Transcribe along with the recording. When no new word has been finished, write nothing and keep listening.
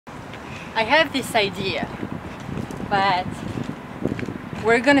I have this idea, but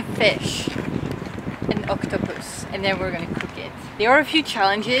we're gonna fish an octopus and then we're gonna cook it. There are a few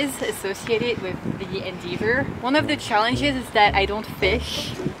challenges associated with the endeavor. One of the challenges is that I don't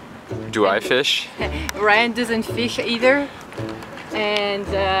fish. Do I fish? Ryan doesn't fish either, and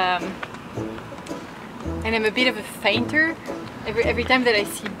I'm a bit of a fainter. Every time that I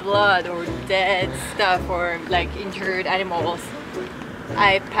see blood or dead stuff or like injured animals,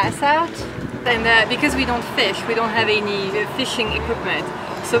 I pass out. And because we don't fish, we don't have any fishing equipment,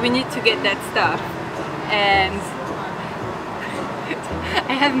 so we need to get that stuff. And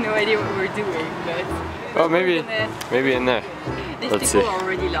I have no idea what we're doing, but oh, maybe in there. These Let's people see. are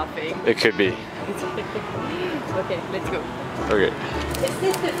already laughing. It could be. Okay, let's go. Okay. Is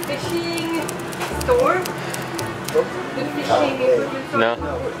this the fishing store? The fishing equipment store? No.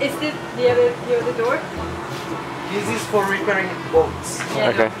 Is this the other door? This is for repairing boats. Yeah,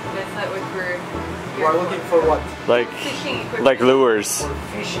 okay. No, that's not what we're You are looking for what? Like fishing equipment. like lures. For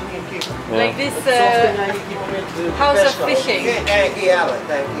fishing equipment. Yeah. Like this house of fishing.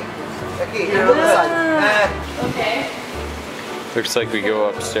 Okay. Looks like we go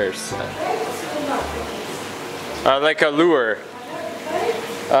upstairs. Like a lure.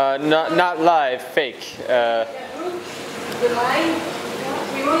 Not live, fake. The line.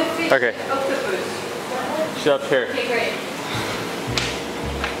 We want to fish Okay. octopus. She's up here. Okay, great.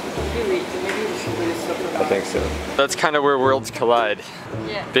 Maybe we should put this up I think so. That's kind of where worlds collide.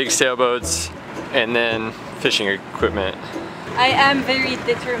 Yeah. Big sailboats and then fishing equipment. I am very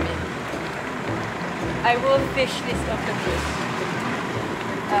determined. I will fish this octopus.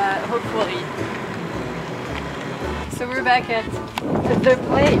 Hopefully. So we're back at the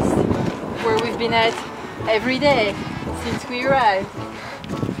place where we've been at every day since we arrived.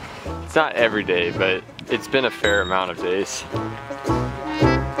 It's not every day, but it's been a fair amount of days.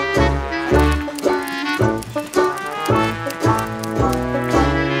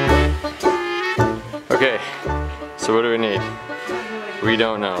 Okay, so what do we need? We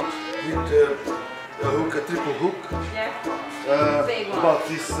don't know. With a hook, a triple hook, Yeah. Big one. about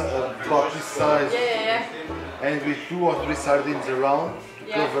this size, Yeah. and with 2 or 3 sardines around,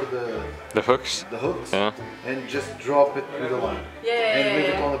 Yeah. cover The hooks? the hooks, Yeah. and just drop it with the line, and leave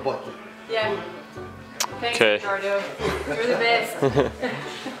it on the bottom. Yeah. Thanks, Okay. Ricardo. You're the best.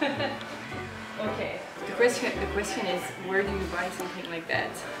 Okay. The question is, where do you buy something like that?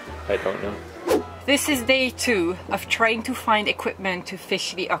 I don't know. This is day 2 of trying to find equipment to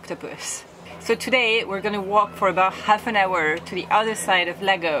fish the octopus. So today we're gonna walk for about half an hour to the other side of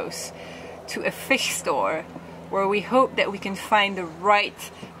Lagos to a fish store where we hope that we can find the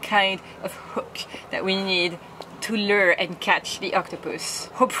right kind of hook that we need to lure and catch the octopus.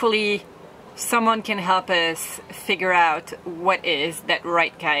 Hopefully someone can help us figure out what is that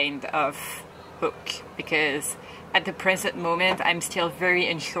right kind of hook, because at the present moment I'm still very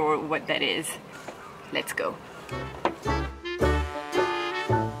unsure what that is. Let's go.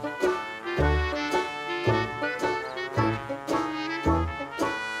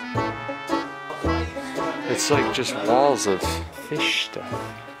 It's like just walls of fish stuff.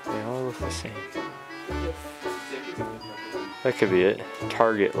 They all look the same. That could be it.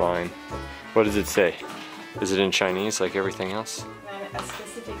 Target line. What does it say? Is it in Chinese like everything else? A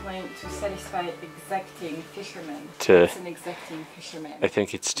specific line to satisfy exacting fishermen. To- It's an exacting fisherman. I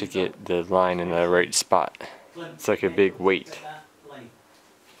think it's to get the line in the right spot. It's like a big weight.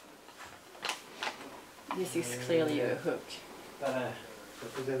 This is clearly a hook.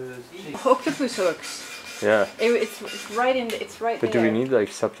 Octopus hooks. Yeah. It's right in the, it's right But do there. we need like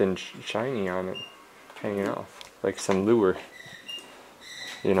something shiny on it hanging off? Like some lure?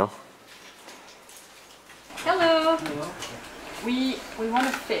 You know? Hello. We want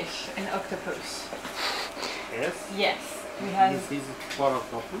to fish an octopus. Yes. Yes. We have. This is for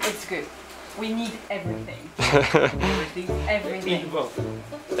octopus. It's good. We need everything. Everything in the Everything. boat.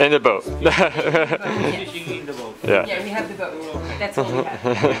 In the boat. Fishing in the boat. Yeah. Yeah, we have the boat. That's all we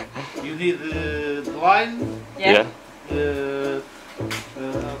have. You need the line, Yeah. the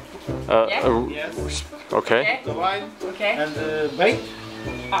Yeah. yes, Okay. Okay. the line, Okay. and the bait.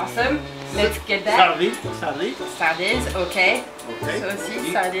 Awesome. Let's get that. Sardine. Sardines. Okay. Okay. So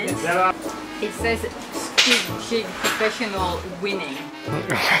see sardines. There are It says Squid Jig Professional Winning.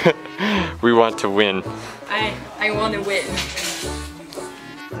 We want to win. I want to win.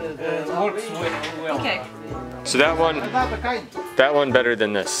 works well. Okay. So that Another kind. better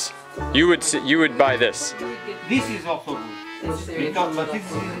than this. You would buy this. This is also good. This is Because, but this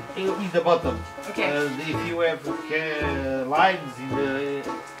is in the bottom. Okay. If you have lines in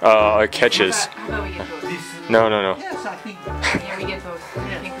the It catches. How about we get both? this. No. Yes, I think. Yeah, we get both.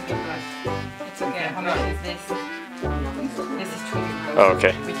 I think we get both. this. This is 200 euros. Oh,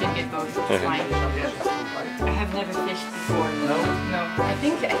 okay. We can get both. It's fine. I have never fished before. No. I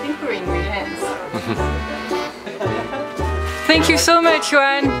think we're in good hands. Thank you so much,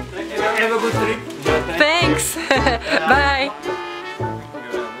 Juan. Have a good trip. Thanks. Bye.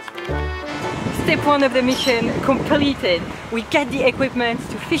 Step 1 of the mission completed. We get the equipment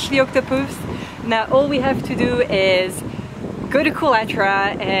to fish the octopus. Now all we have to do is go to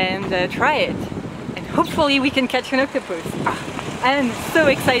Culatra and try it. And hopefully we can catch an octopus. I am so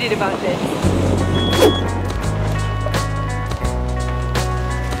excited about this.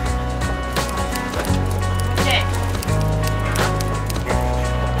 Okay.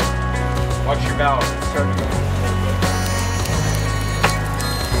 Watch your bow. It's starting to go.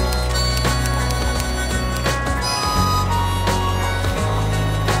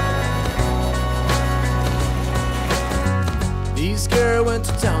 This girl went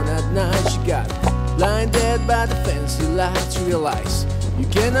to town at night. She got blinded by the fancy lights. Realize you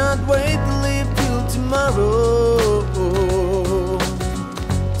cannot wait to live till tomorrow.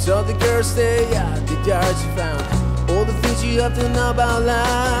 So the girl stayed at the yard. She found all the things you have to know about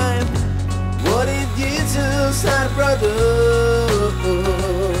life. What if Jesus had brothers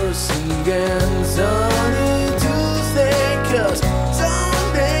singing Sunny Tuesday? 'Cause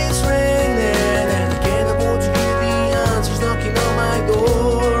Sunday's raining and I can't afford to hear the answers knocking on my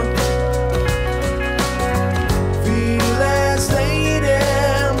door. Feel less lady,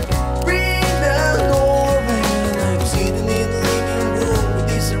 bring the doorbell. I'm sitting in the living room with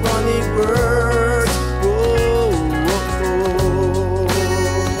these ironic words.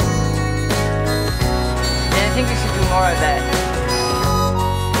 Yeah, I think we should do more of that.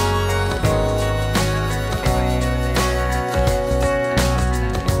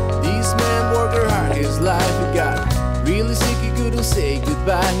 Life he got really sick, he couldn't say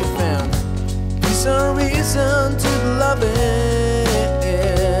goodbye. He found peace and reason to be loving.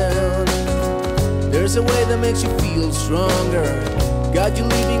 There's a way that makes you feel stronger. Got you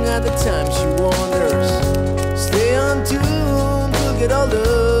living at the time she wonders. Stay on tune, we'll get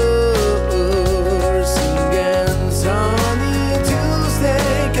older. Singing Sunny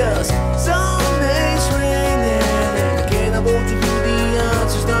Tuesday, 'cause Sunday's raining and I can't afford to hear the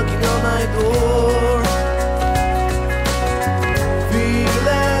answers knocking on my door.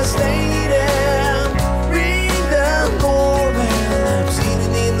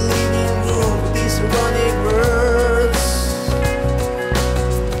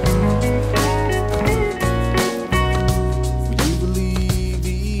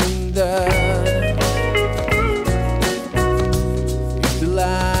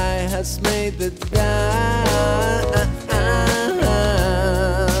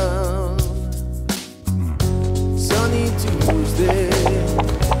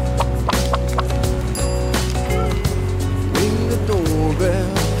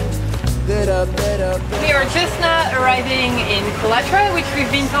 We are just now arriving in Culatra, which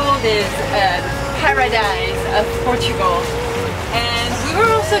we've been told is paradise of Portugal. And we were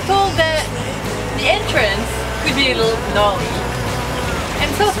also told that the entrance could be a little gnarly.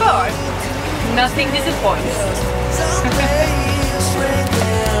 And so far, nothing disappoints.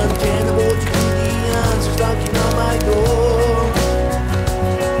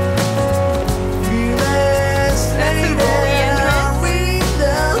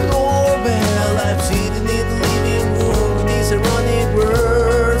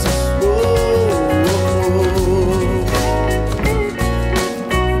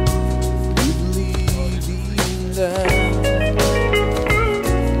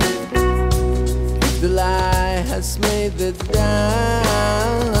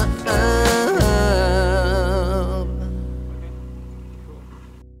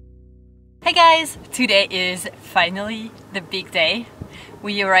 Hey guys! Today is finally the big day.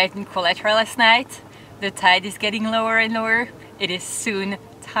 We arrived in Culatra last night. The tide is getting lower and lower. It is soon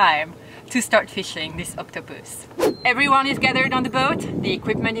time to start fishing this octopus. Everyone is gathered on the boat. The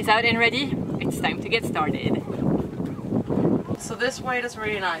equipment is out and ready. It's time to get started. So this weight is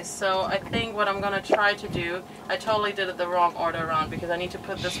really nice. So I think what I'm gonna try to do, I totally did it the wrong order around because I need to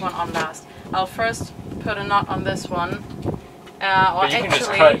put this one on last. I'll first put a knot on this one.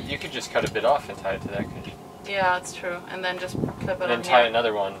 But you can just cut a bit off and tie it to that, couldn't you? Yeah, it's true. And then just clip it on and then tie here.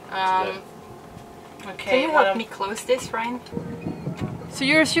 another one. Okay. Can you help me close this, Ryan? So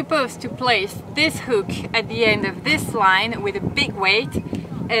you're supposed to place this hook at the end of this line with a big weight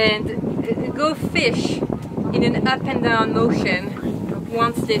and go fish in an up and down motion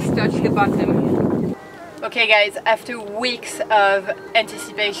once this touch the bottom. Okay guys, after weeks of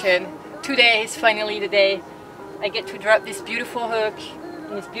anticipation, today is finally the day. I get to drop this beautiful hook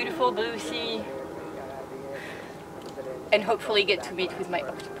in this beautiful blue sea and hopefully get to meet with my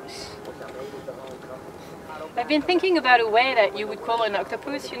octopus. I've been thinking about a way that you would call an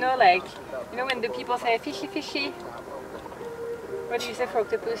octopus, you know, like, you know when the people say fishy fishy? What do you say for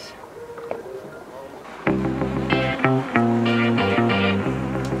octopus?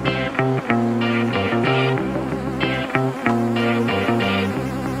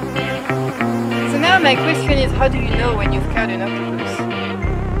 So now my question is, how do you know when you've caught an octopus?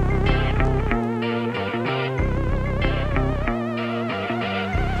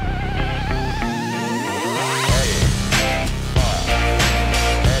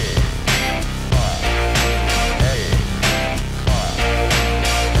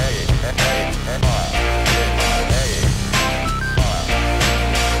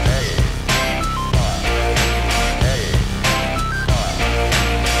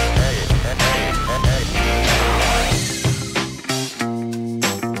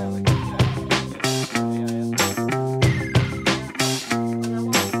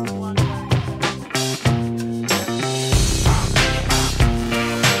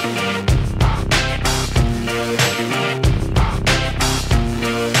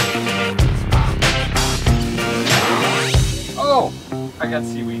 I got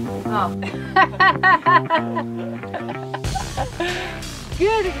seaweed. Oh.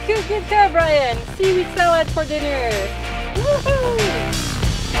 Good job, Brian. Seaweed salad for dinner. Woohoo!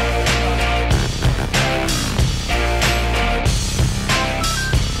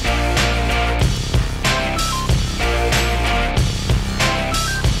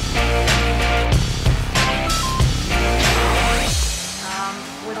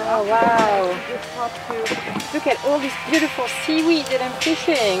 Oh wow! Look at all this beautiful seaweed that I'm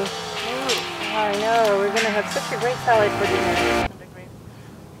fishing. Oh, I know, we're gonna have such a great salad for dinner.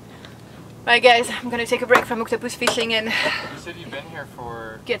 Alright guys, I'm gonna take a break from octopus fishing and You said you've been here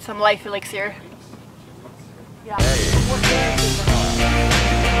for... get some life elixir. Yeah.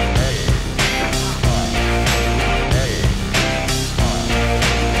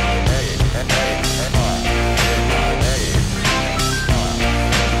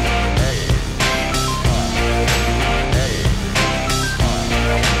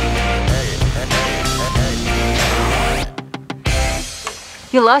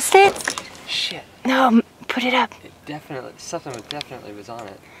 You lost it? Shit. No, put it up. It definitely, something definitely was on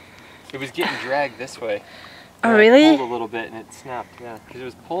it. It was getting dragged this way. Oh really? I pulled a little bit and it snapped, yeah. Because it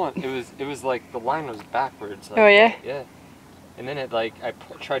was pulling, it was like, the line was backwards. Like, oh yeah? Yeah. And then it like, I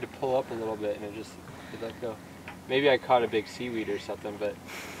tried to pull up a little bit and it let go. Maybe I caught a big seaweed or something, but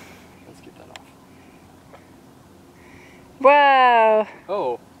let's get that off. Wow!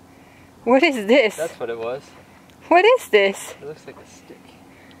 Oh. What is this? That's what it was. What is this? It looks like a stick.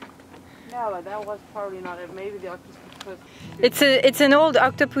 No, but that was probably not it. Maybe the octopus. It's an old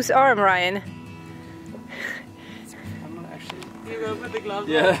octopus arm, Ryan. I'm gonna actually... You go put the gloves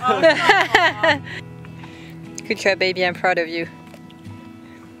on. Yeah. Good job, baby. I'm proud of you.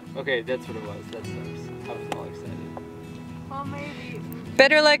 Okay, that's what it was. That's nice. I was all excited. Well, maybe.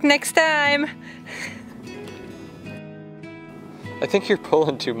 Better luck next time. I think you're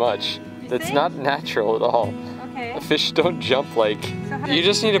pulling too much. That's think? not natural at all. Okay. Fish don't jump like... You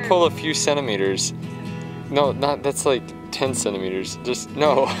just need to pull a few centimeters. No, that's like 10 centimeters. Just,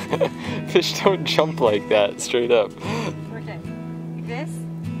 no. Fish don't jump like that, straight up. Okay. This?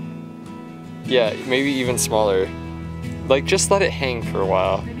 Yeah, maybe even smaller. Like, just let it hang for a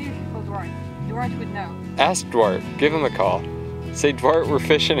while. Maybe you should call Dwart. Dwart would know. Ask Dwart. Give him a call. Say, Dwart, we're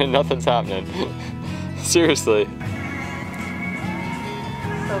fishing and nothing's happening. Seriously.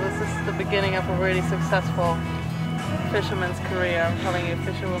 So this is the beginning of a really successful fisherman's career. I'm calling it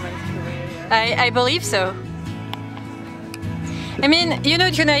fisherwoman's career. I believe so. I mean, you know,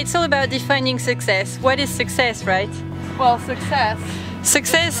 Jonna, it's all about defining success. What is success, right? Well, success.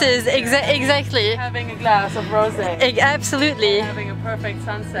 Success is exactly Having a glass of rosé. Absolutely. Having a perfect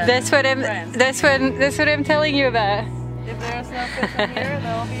sunset. That's what I'm. Friends. That's what I'm telling you about. If there's no fish in here,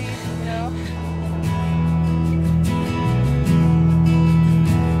 there'll be, you know.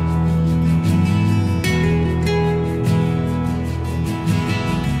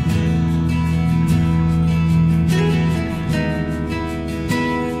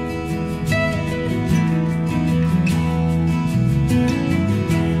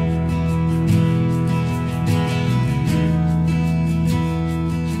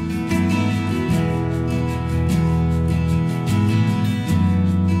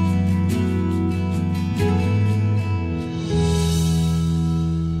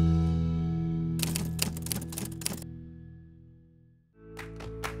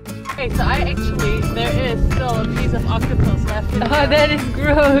 Okay, so there is still a piece of octopus left in Oh, here. that is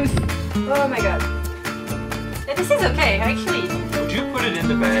gross. Oh my god. This is okay, actually. Would you put it in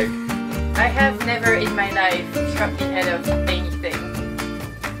the bag? I have never in my life chopped the head of anything.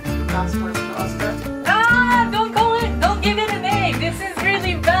 Last word to Oscar.